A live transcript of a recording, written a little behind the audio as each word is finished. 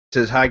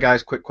says, hi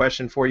guys, quick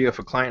question for you. If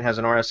a client has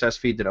an RSS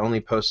feed that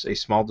only posts a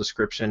small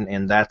description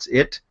and that's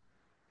it,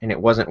 and it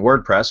wasn't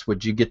WordPress,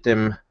 would you get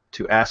them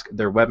to ask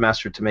their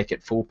webmaster to make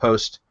it full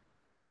post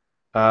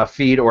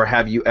feed, or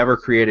have you ever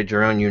created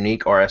your own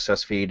unique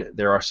RSS feed?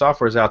 There are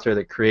softwares out there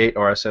that create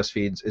RSS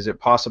feeds. Is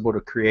it possible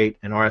to create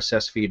an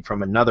RSS feed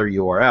from another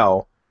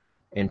URL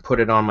and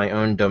put it on my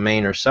own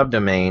domain or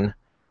subdomain,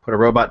 put a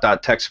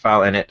robot.txt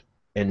file in it,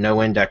 and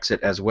no index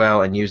it as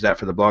well, and use that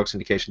for the blog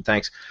syndication?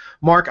 Thanks.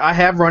 Mark, I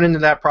have run into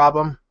that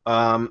problem,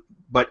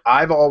 but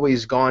I've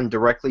always gone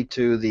directly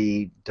to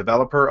the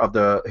developer of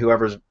the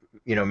whoever's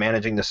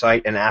managing the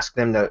site and ask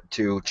them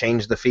to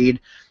change the feed.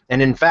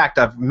 And in fact,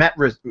 I've met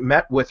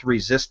with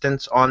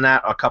resistance on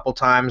that a couple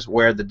times,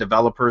 where the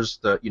developers,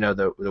 the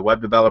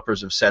web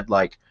developers, have said,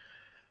 like,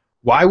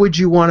 why would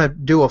you want to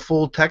do a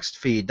full text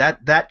feed?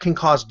 That can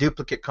cause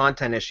duplicate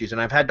content issues.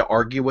 And I've had to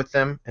argue with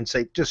them and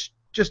say, just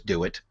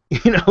do it.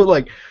 You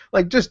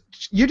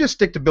just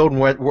stick to building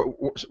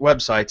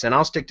websites, and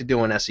I'll stick to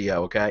doing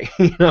SEO, okay?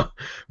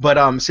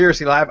 But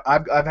seriously,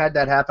 I've had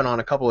that happen on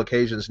a couple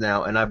occasions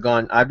now, and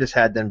I've just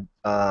had them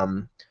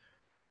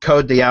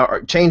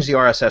change the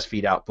RSS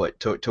feed output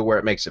to where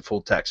it makes it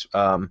full text.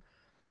 I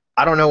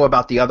don't know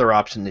about the other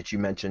option that you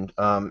mentioned.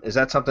 Is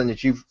that something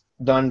that you've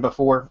done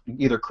before,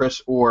 either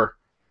Chris or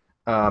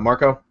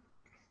Marco?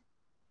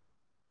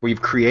 Where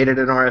you've created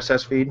an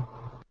RSS feed?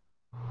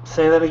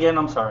 Say that again.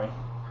 I'm sorry.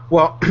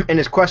 Well, in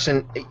his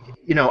question,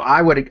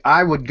 I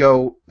would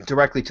go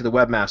directly to the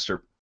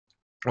webmaster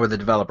or the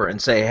developer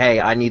and say, hey,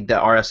 I need the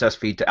RSS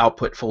feed to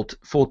output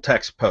full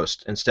text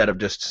post instead of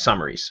just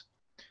summaries.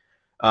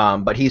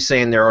 But he's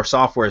saying there are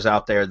softwares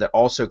out there that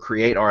also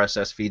create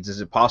RSS feeds.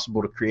 Is it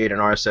possible to create an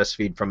RSS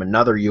feed from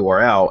another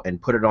URL and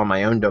put it on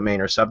my own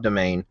domain or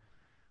subdomain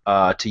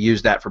to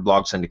use that for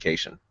blog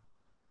syndication?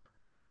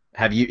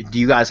 Do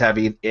you guys have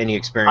any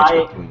experience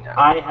with doing that?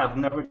 I have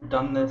never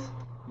done this.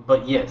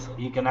 But yes,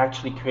 you can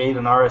actually create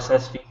an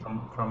RSS feed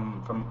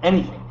from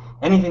anything.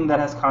 Anything that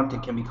has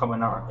content can become an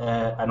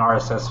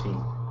RSS feed.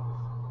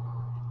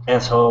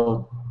 And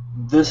so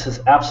this is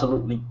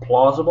absolutely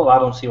plausible. I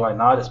don't see why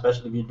not,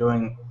 especially if you're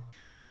doing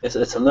it's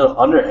a little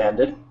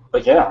underhanded.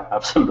 But yeah,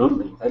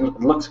 absolutely.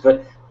 It looks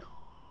good.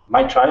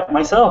 Might try it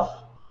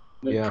myself.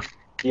 Yeah.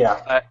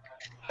 Yeah.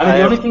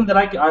 The only thing that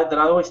I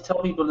always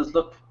tell people is,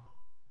 look,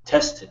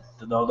 test it.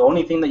 The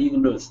only thing that you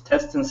can do is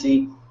test and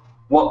see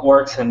what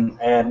works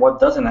and what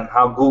doesn't, and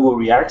how Google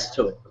reacts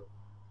to it.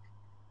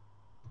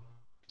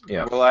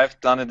 Yeah. Well, I've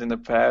done it in the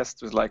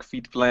past with like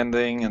feed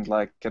blending and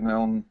like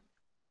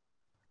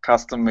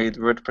custom-made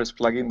WordPress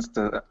plugins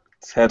that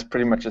had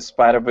pretty much a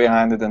spider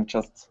behind it and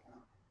just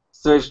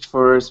searched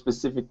for a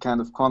specific kind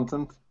of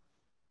content.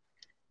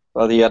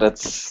 But yeah,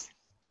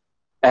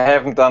 I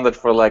haven't done that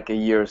for like a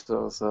year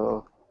or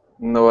so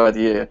no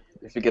idea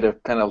if you get a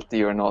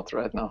penalty or not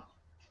right now.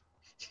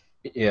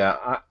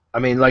 Yeah, I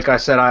mean, like I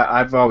said,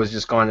 I've always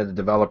just gone to the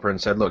developer and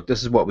said, look,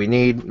 this is what we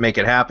need, make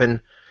it happen.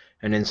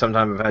 And then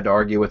sometimes I've had to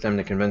argue with them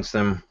to convince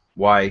them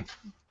why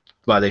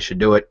they should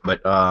do it.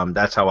 But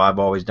that's how I've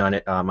always done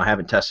it. I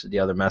haven't tested the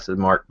other method,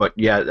 Mark. But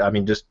yeah, I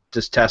mean, just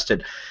test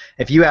it.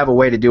 If you have a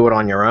way to do it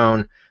on your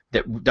own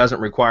that doesn't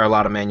require a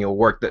lot of manual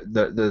work,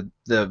 the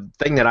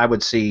thing that I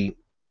would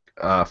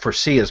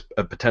foresee as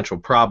a potential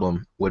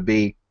problem would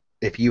be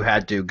if you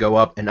had to go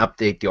up and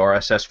update the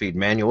RSS feed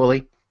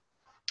manually,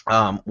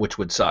 which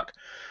would suck.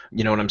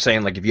 You know what I'm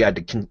saying? Like if you had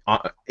to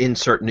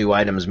insert new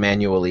items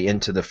manually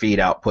into the feed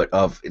output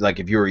of,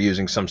 like if you were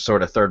using some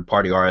sort of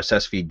third-party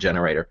RSS feed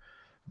generator.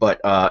 But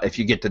if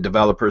you get the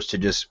developers to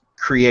just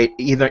create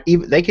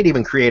they could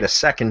even create a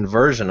second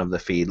version of the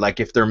feed. Like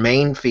if their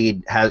main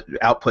feed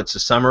outputs a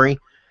summary,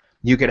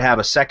 you could have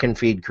a second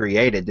feed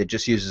created that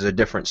just uses a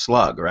different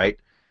slug, right?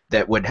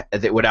 That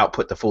would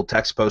output the full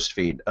text post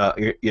feed, or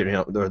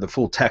the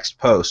full text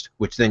post,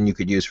 which then you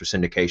could use for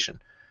syndication.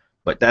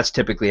 But that's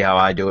typically how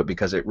I do it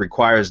because it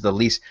requires the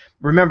least.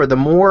 Remember, the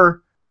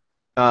more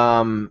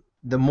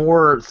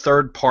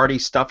third-party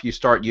stuff you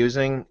start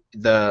using,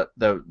 the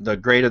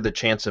greater the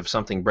chance of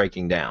something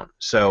breaking down.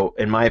 So,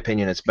 in my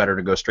opinion, it's better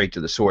to go straight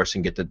to the source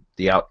and get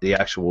the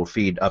actual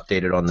feed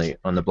updated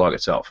on the blog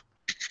itself.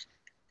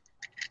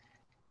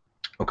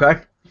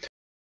 Okay.